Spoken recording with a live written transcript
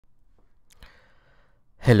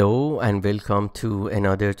Hello and welcome to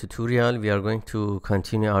another tutorial. We are going to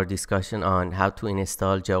continue our discussion on how to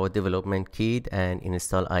install Java Development Kit and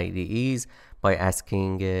install IDEs by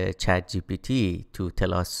asking ChatGPT to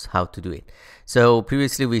tell us how to do it. So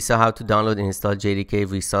previously we saw how to download and install JDK.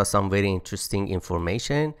 We saw some very interesting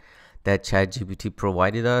information that ChatGPT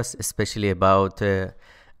provided us, especially about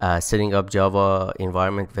setting up Java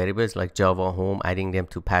environment variables like Java home, adding them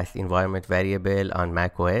to path environment variable on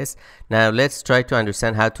Mac OS. Now let's try to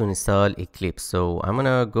understand how to install Eclipse. So I'm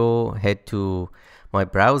gonna go ahead to my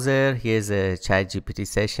browser. Here's a ChatGPT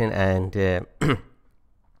session, and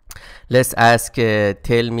let's ask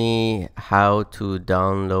tell me how to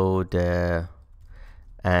download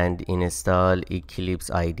and install Eclipse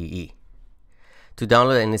IDE. To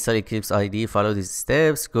download and install Eclipse IDE, follow these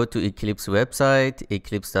steps. Go to Eclipse website,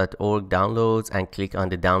 eclipse.org downloads, and click on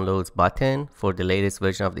the downloads button for the latest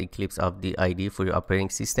version of the Eclipse of the IDE for your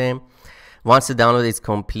operating system. Once the download is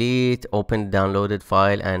complete, open the downloaded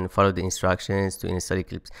file and follow the instructions to install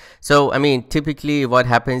Eclipse. So, I mean, typically what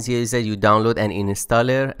happens here is that you download an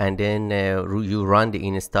installer and then you run the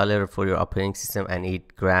installer for your operating system, and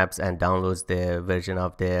it grabs and downloads the version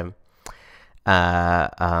of the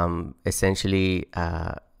essentially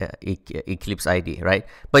Eclipse IDE, right?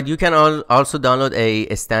 But you can also download a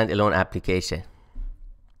standalone application.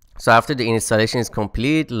 So after the installation is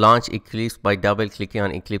complete, launch Eclipse by double clicking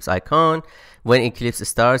on Eclipse icon. When Eclipse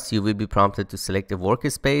starts, you will be prompted to select a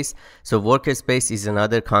workspace. So workspace is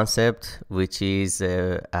another concept which is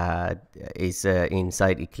inside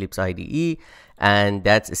Eclipse IDE, and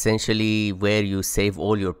that's essentially where you save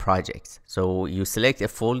all your projects. So you select a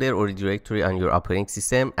folder or directory on your operating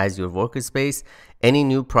system as your workspace. Any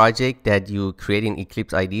new project that you create in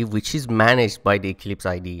Eclipse IDE, which is managed by the Eclipse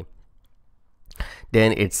IDE,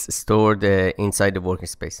 then it's stored inside the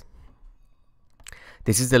workspace.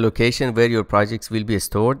 This is the location where your projects will be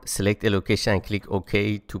stored. Select a location and click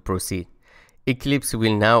OK to proceed. Eclipse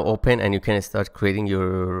will now open and you can start creating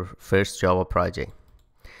your first Java project.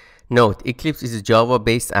 Note, Eclipse is a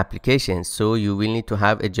Java-based application, so you will need to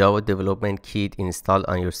have a Java Development Kit installed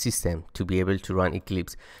on your system to be able to run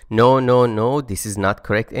Eclipse. No, this is not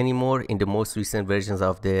correct anymore. In the most recent versions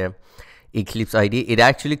of the Eclipse IDE, it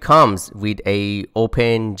actually comes with a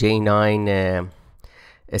Open J9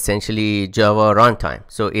 essentially Java runtime.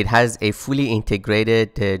 So it has a fully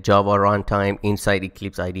integrated Java runtime inside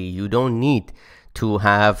Eclipse IDE. You don't need to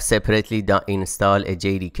have separately install a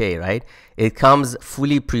JDK, right? It comes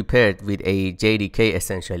fully prepared with a JDK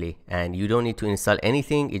essentially, and you don't need to install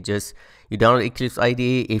anything. You download Eclipse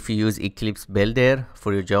IDE. If you use Eclipse Builder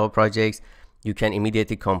for your Java projects, you can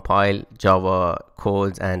immediately compile Java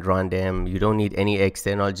codes and run them. You don't need any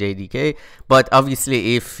external JDK. But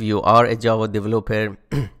obviously, if you are a Java developer,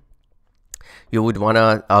 you would want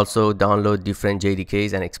to also download different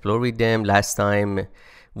JDKs and explore with them. Last time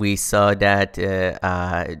we saw that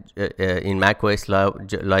in macOS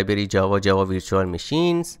library Java virtual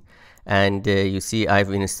machines, and you see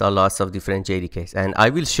I've installed lots of different JDKs, and I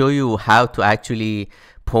will show you how to actually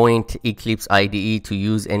point Eclipse IDE to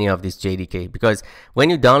use any of this JDK, because when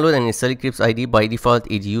you download and install Eclipse IDE, by default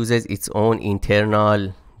it uses its own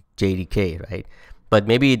internal JDK, right? But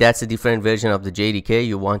maybe that's a different version of the JDK.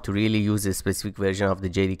 You want to really use a specific version of the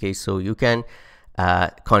JDK, so you can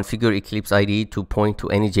configure Eclipse IDE to point to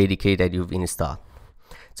any JDK that you've installed.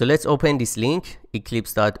 So let's open this link,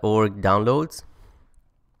 eclipse.org downloads.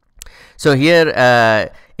 So here,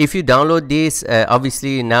 if you download this,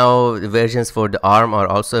 obviously now the versions for the ARM are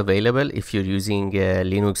also available. If you're using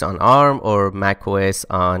Linux on ARM or Mac OS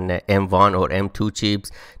on M1 or M2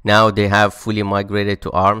 chips, now they have fully migrated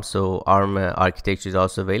to ARM, so ARM architecture is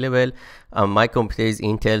also available. My computer is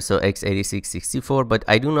Intel, so x86-64, but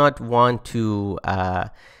I do not want to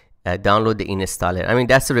download the installer. I mean,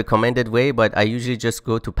 that's the recommended way, but I usually just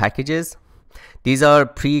go to packages. These are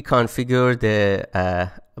pre-configured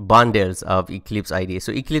bundles of Eclipse IDE.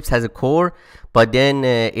 So Eclipse has a core, but then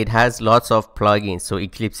it has lots of plugins. So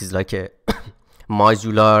Eclipse is like a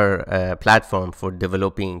modular platform for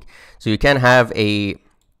developing. So you can have a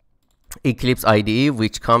Eclipse IDE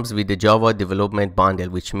which comes with the Java development bundle,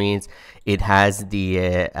 which means it has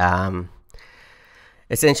the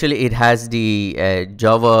essentially it has the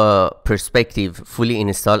Java perspective fully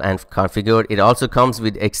installed and configured. It also comes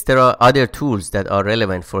with extra other tools that are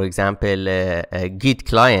relevant. For example, a Git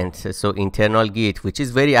client, so internal Git, which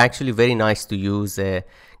is actually very nice to use.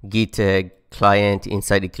 Git client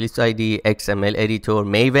inside Eclipse IDE, XML editor,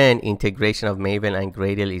 Maven, integration of Maven and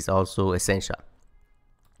Gradle is also essential.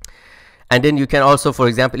 And then you can also, for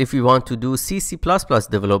example, if you want to do C++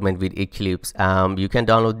 development with Eclipse, you can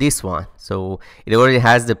download this one. So it already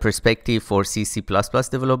has the perspective for C++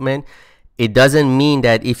 development. It doesn't mean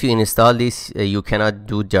that if you install this, you cannot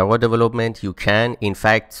do Java development. You can. In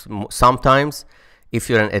fact, sometimes if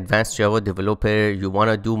you're an advanced Java developer, you want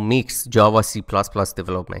to do mixed Java C++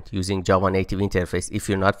 development using Java native interface. If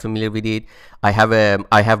you're not familiar with it, I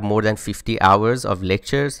have more than 50 hours of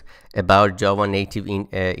lectures about Java native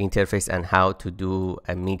interface and how to do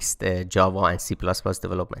a mixed Java and C++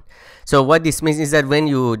 development. So what this means is that when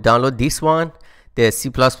you download this one, the C++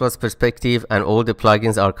 perspective and all the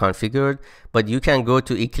plugins are configured, but you can go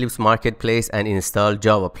to Eclipse Marketplace and install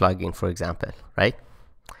Java plugin, for example, right?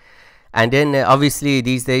 And then obviously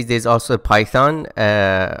these days there's also a Python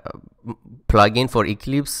plugin for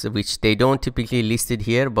Eclipse, which they don't typically list it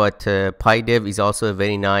here, but PyDev is also a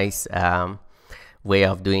very nice way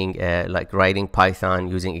of doing like writing Python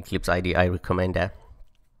using Eclipse IDE. I recommend that.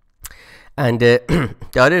 And the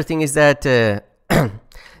other thing is that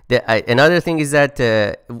another thing is that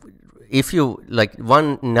if you like,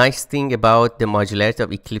 one nice thing about the modularity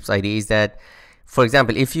of Eclipse IDE is that, for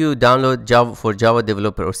example, if you download Java for Java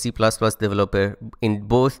developer or C++ developer, in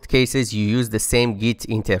both cases you use the same Git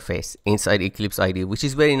interface inside Eclipse IDE, which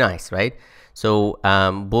is very nice, right? So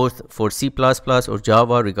both for C++ or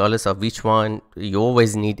Java, regardless of which one, you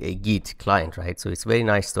always need a Git client, right? So it's very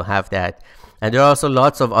nice to have that. And there are also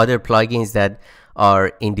lots of other plugins that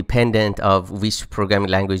are independent of which programming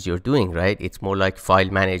language you're doing, right? It's more like file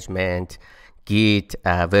management, Git,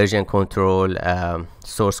 version control,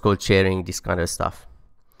 source code sharing, this kind of stuff.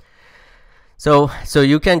 So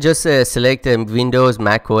you can just select Windows,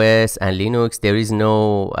 Mac OS, and Linux. There is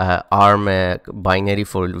no ARM binary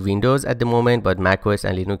for Windows at the moment, but Mac OS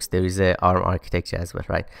and Linux, there is a ARM architecture as well,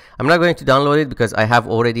 right? I'm not going to download it because I have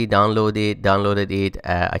already downloaded it.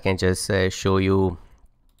 I can just show you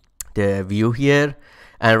the view here,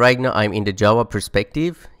 and right now I'm in the Java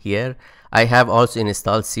perspective here. I have also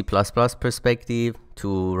installed C++ perspective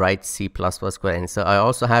to write C++ code, and so I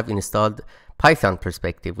also have installed Python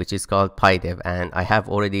perspective, which is called PyDev, and I have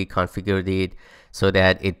already configured it so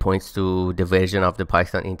that it points to the version of the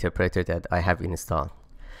Python interpreter that I have installed.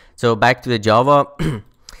 So back to the Java.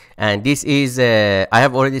 And this is I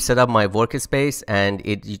have already set up my workspace, and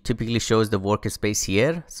it typically shows the workspace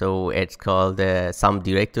here. So it's called some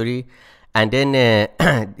directory, and then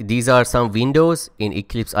these are some windows in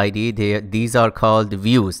Eclipse IDE. These are called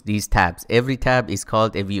views, these tabs. Every tab is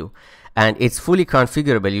called a view, and it's fully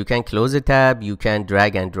configurable. You can close a tab, you can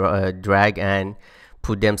drag and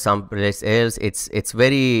put them someplace else. It's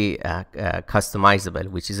very customizable,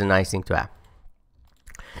 which is a nice thing to have.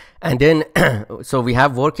 And then so we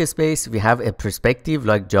have workspace, we have a perspective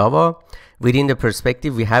like Java. Within the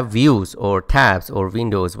perspective we have views or tabs or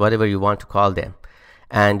windows, whatever you want to call them,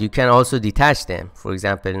 and you can also detach them. For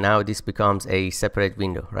example, now this becomes a separate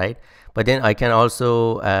window, right? But then I can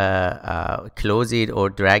also close it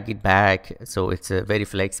or drag it back, so it's a very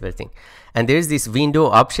flexible thing. And there's this window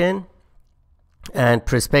option and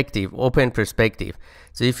perspective, open perspective.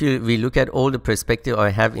 So if we look at all the perspective I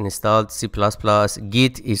have installed, C++,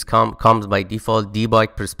 Git is comes by default,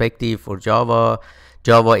 debug perspective for Java.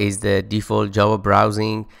 Java is the default Java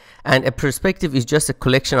browsing, and a perspective is just a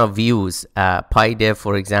collection of views, PyDev,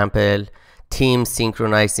 for example, team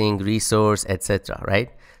synchronizing, resource, etc.,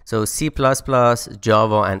 right? So C++,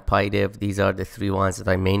 Java, and PyDev, these are the three ones that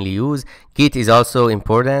I mainly use. Git is also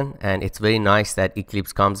important, and it's very nice that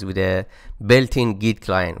Eclipse comes with a built-in Git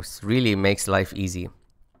client, which really makes life easy.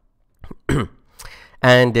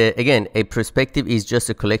 And again, a perspective is just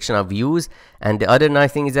a collection of views. And the other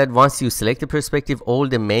nice thing is that once you select a perspective, all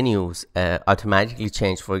the menus automatically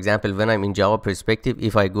change. For example, when I'm in Java perspective,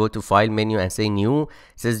 if I go to file menu and say new, it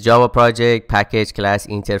says Java project, package, class,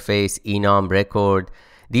 interface, enum, record.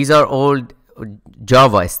 These are all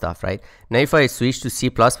Java stuff, right? Now if I switch to C++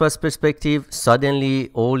 perspective, suddenly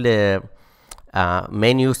all the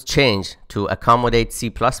menus change to accommodate C++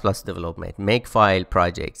 development. Makefile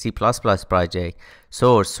project, C++ project,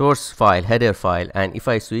 source file, header file. And if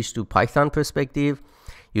I switch to Python perspective,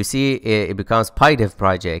 you see it becomes PyDev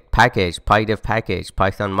project, package, PyDev package,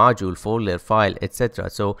 Python module, folder, file, etc.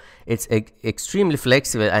 So it's extremely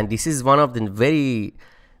flexible, and this is one of the very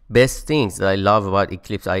best things that I love about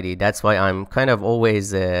Eclipse IDE. That's why I'm kind of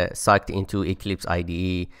always sucked into Eclipse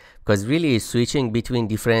IDE, because really switching between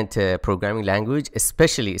different programming language,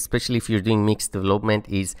 especially if you're doing mixed development,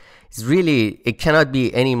 is really, it cannot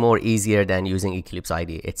be any more easier than using Eclipse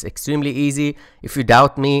IDE. It's extremely easy. If you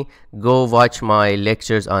doubt me, go watch my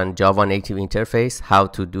lectures on Java native interface, how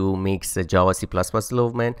to do mixed Java C++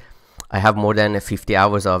 development. I have more than 50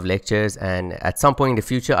 hours of lectures, and at some point in the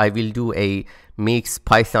future I will do a mix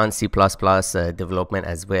Python C++ development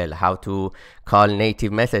as well, how to call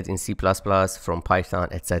native methods in C++ from Python,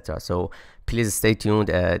 etc. So please stay tuned,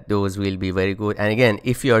 those will be very good. And again,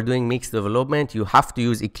 if you are doing mixed development, you have to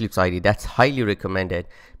use Eclipse IDE. That's highly recommended.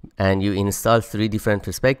 And you install 3 different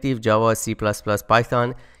perspectives, Java, C++,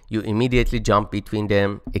 Python. You immediately jump between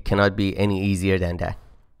them. It cannot be any easier than that.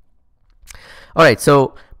 All right,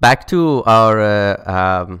 so back to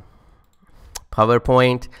our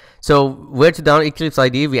PowerPoint. So where to download Eclipse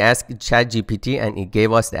IDE? We asked ChatGPT and it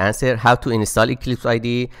gave us the answer. How to install Eclipse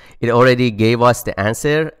IDE? It already gave us the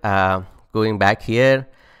answer. Going back here,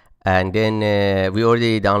 and then we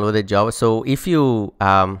already downloaded Java. So if you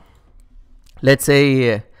let's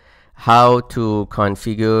say how to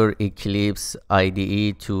configure Eclipse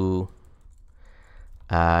IDE to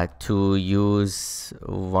use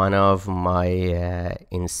one of my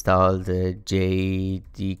installed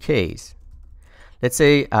JDKs. Let's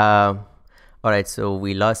say all right, so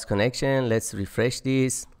we lost connection. Let's refresh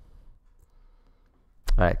this.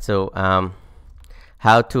 All right, so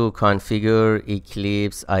how to configure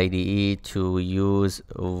Eclipse IDE to use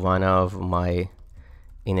one of my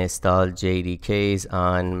installed JDKs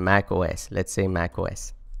on Mac OS. Let's say Mac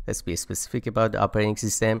OS. Let's be specific about the operating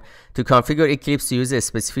system. To configure Eclipse to use a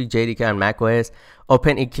specific JDK on Mac OS,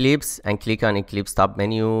 open Eclipse and click on Eclipse top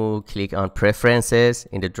menu. Click on Preferences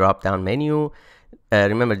in the drop down menu.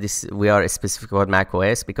 Remember this, we are specific about Mac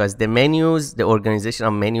OS because the menus, the organization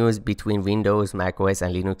of menus between Windows, Mac OS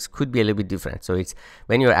and Linux could be a little bit different. So it's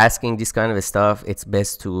when you're asking this kind of stuff, it's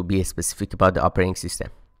best to be specific about the operating system.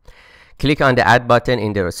 Click on the add button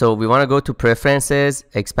in there. So we want to go to Preferences,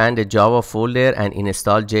 expand the Java folder and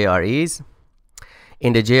install JREs.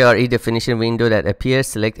 In the JRE definition window that appears,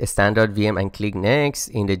 select a standard VM and click Next.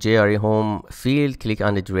 In the JRE home field, click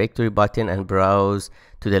on the directory button and browse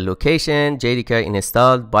to the location. JDK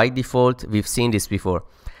installed by default. We've seen this before.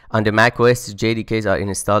 On the Mac OS, JDKs are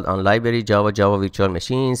installed on library, Java, Java virtual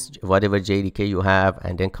machines, whatever JDK you have,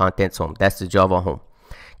 and then contents home. That's the Java home.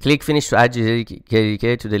 Click Finish to add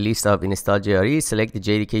JDK to the list of installed JRE. Select the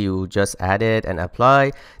JDK you just added and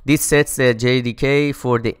apply. This sets the JDK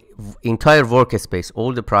for the entire workspace,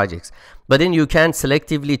 all the projects. But then you can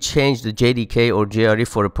selectively change the JDK or JRE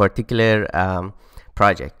for a particular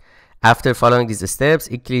project. After following these steps,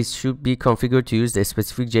 Eclipse should be configured to use the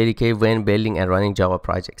specific JDK when building and running Java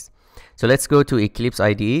projects. So let's go to Eclipse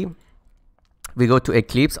IDE. We go to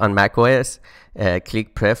Eclipse on macOS,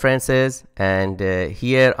 click Preferences, and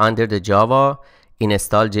here under the Java,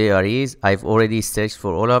 install JREs. I've already searched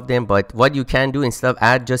for all of them, but what you can do instead of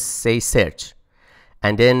add, just say search.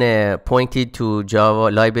 And then point it to Java,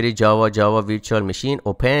 library, Java, Java virtual machine,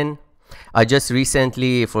 open. I just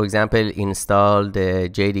recently, for example, installed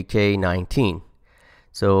JDK 19.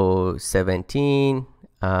 So 17,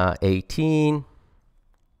 18.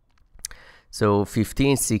 So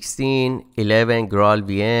 15, 16, 11 Graal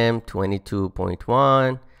VM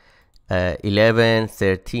 22.1, 11,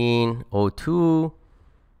 13, 02.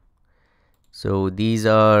 So these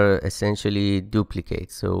are essentially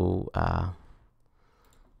duplicates. So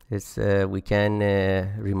we can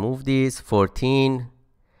remove these. 14,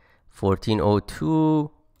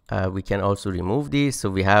 1402. We can also remove this. So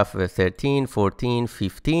we have 13, 14,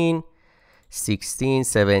 15. 16,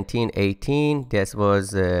 17, 18. This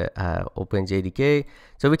was OpenJDK.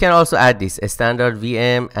 So we can also add this, a standard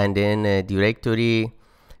VM and then directory.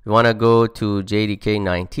 We want to go to JDK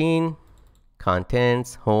 19,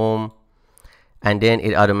 contents, home, and then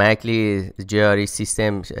it automatically, the JRE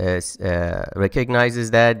system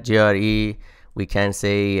recognizes that JRE. We can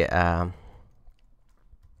say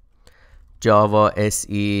Java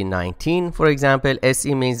SE 19, for example.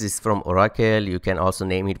 SE means it's from Oracle. You can also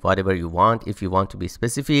name it whatever you want if you want to be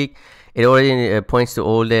specific. It already points to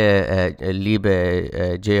all the lib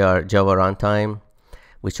Java runtime,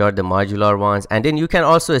 which are the modular ones. And then you can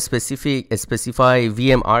also specify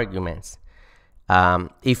VM arguments.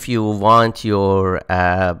 If you want your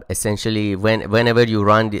essentially whenever you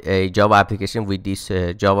run a Java application with this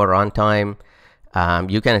Java runtime,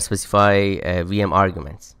 you can specify VM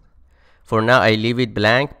arguments. For now, I leave it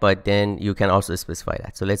blank, but then you can also specify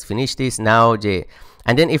that. So let's finish this now,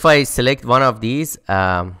 and then if I select one of these,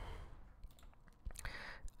 and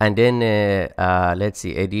then let's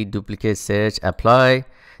see, edit, duplicate, search, apply.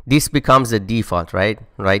 This becomes the default, right?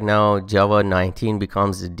 Right now, Java 19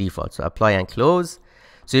 becomes the default. So apply and close.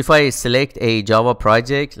 So if I select a Java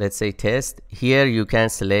project, let's say test, here you can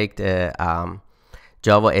select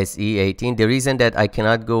Java SE 18. The reason that I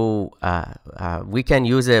cannot go, we can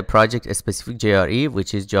use a project, a specific JRE,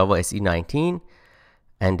 which is Java SE 19.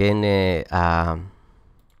 and then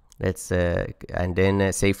let's and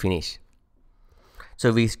then say finish.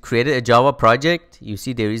 So we created a Java project. You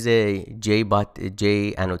see there is a J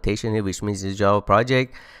annotation here, which means it's a Java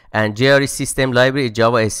project. And JRE system library is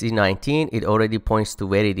Java SC19. It already points to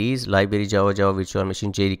where it is. Library Java Virtual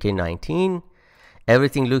Machine JDK 19.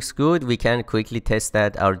 Everything looks good. We can quickly test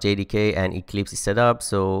that our JDK and Eclipse is set up.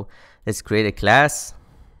 So let's create a class.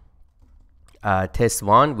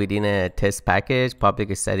 Test1 within a test package,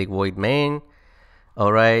 public static void main.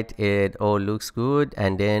 All right, it all looks good.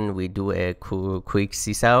 And then we do a quick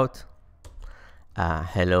sysout.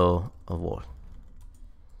 Hello world.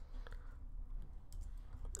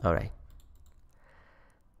 All right,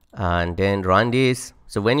 and then run this.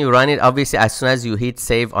 So when you run it, obviously as soon as you hit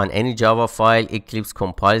save on any Java file, Eclipse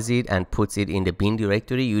compiles it and puts it in the bin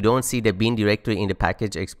directory. You don't see the bin directory in the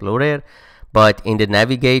package explorer, but in the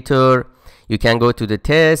navigator you can go to the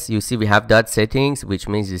test. You see we have .settings, which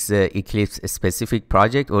means it's a Eclipse specific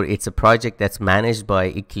project, or it's a project that's managed by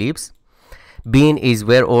Eclipse. Bin is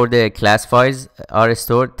where all the class files are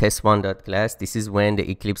stored, test1.class. This is when the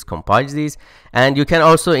Eclipse compiles this. And you can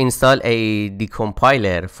also install a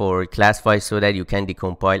decompiler for class files so that you can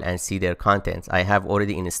decompile and see their contents. I have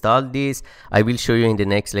already installed this. I will show you in the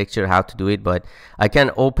next lecture how to do it, but I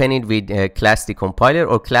can open it with class decompiler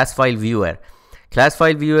or class file viewer. Class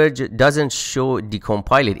file viewer doesn't show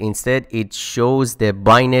decompile it. Instead, it shows the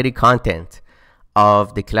binary content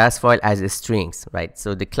of the class file as strings, right?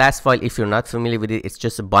 So the class file, if you're not familiar with it, it's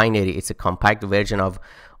just a binary. It's a compact version of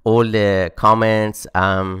all the comments,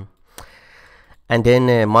 and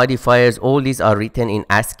then modifiers. All these are written in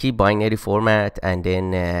ASCII binary format. And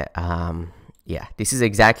then yeah, this is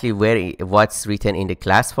exactly what's written in the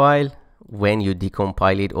class file when you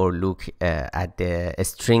decompile it or look at the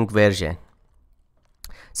string version.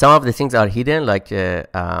 Some of the things are hidden, like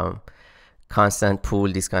constant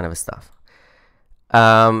pool, this kind of stuff.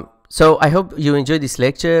 So I hope you enjoyed this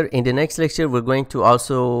lecture. In the next lecture, we're going to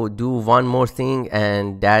also do one more thing,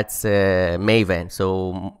 and that's Maven.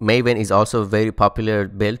 So Maven is also a very popular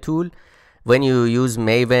build tool. When you use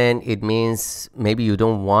Maven, it means maybe you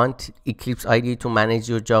don't want Eclipse IDE to manage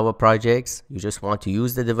your Java projects. You just want to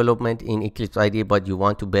use the development in Eclipse IDE, but you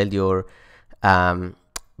want to build your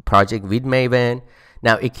project with Maven.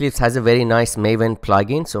 Now Eclipse has a very nice Maven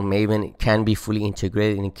plugin, so Maven can be fully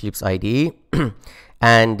integrated in Eclipse IDE.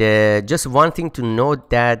 And just one thing to note,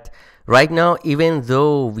 that right now, even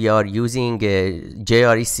though we are using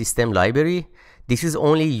JRE system library, this is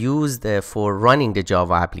only used for running the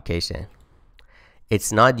Java application.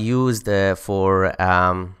 It's not used for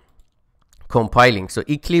compiling. So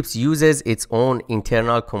Eclipse uses its own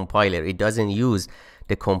internal compiler. It doesn't use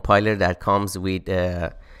the compiler that comes with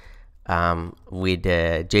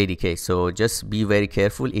JDK. So just be very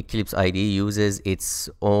careful. Eclipse IDE uses its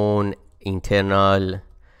own internal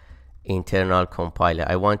compiler.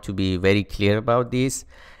 I want to be very clear about this.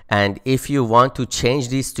 And if you want to change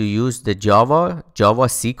this to use the Java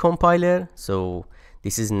C compiler, so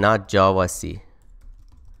this is not Java C.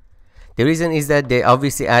 The reason is that they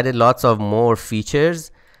obviously added lots of more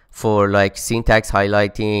features for like syntax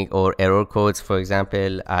highlighting or error codes. For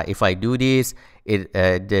example, if I do this,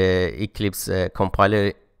 the Eclipse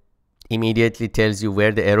compiler immediately tells you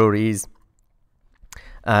where the error is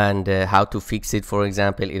and how to fix it. For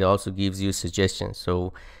example, it also gives you suggestions.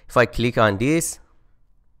 So if I click on this,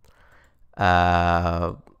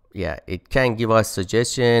 yeah, it can give us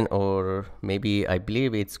suggestion, or maybe I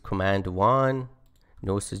believe it's command 1,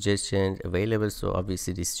 no suggestions available. So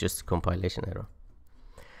obviously this is just a compilation error.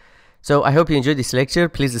 So I hope you enjoyed this lecture.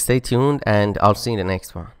 Please stay tuned, and I'll see you in the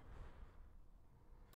next one.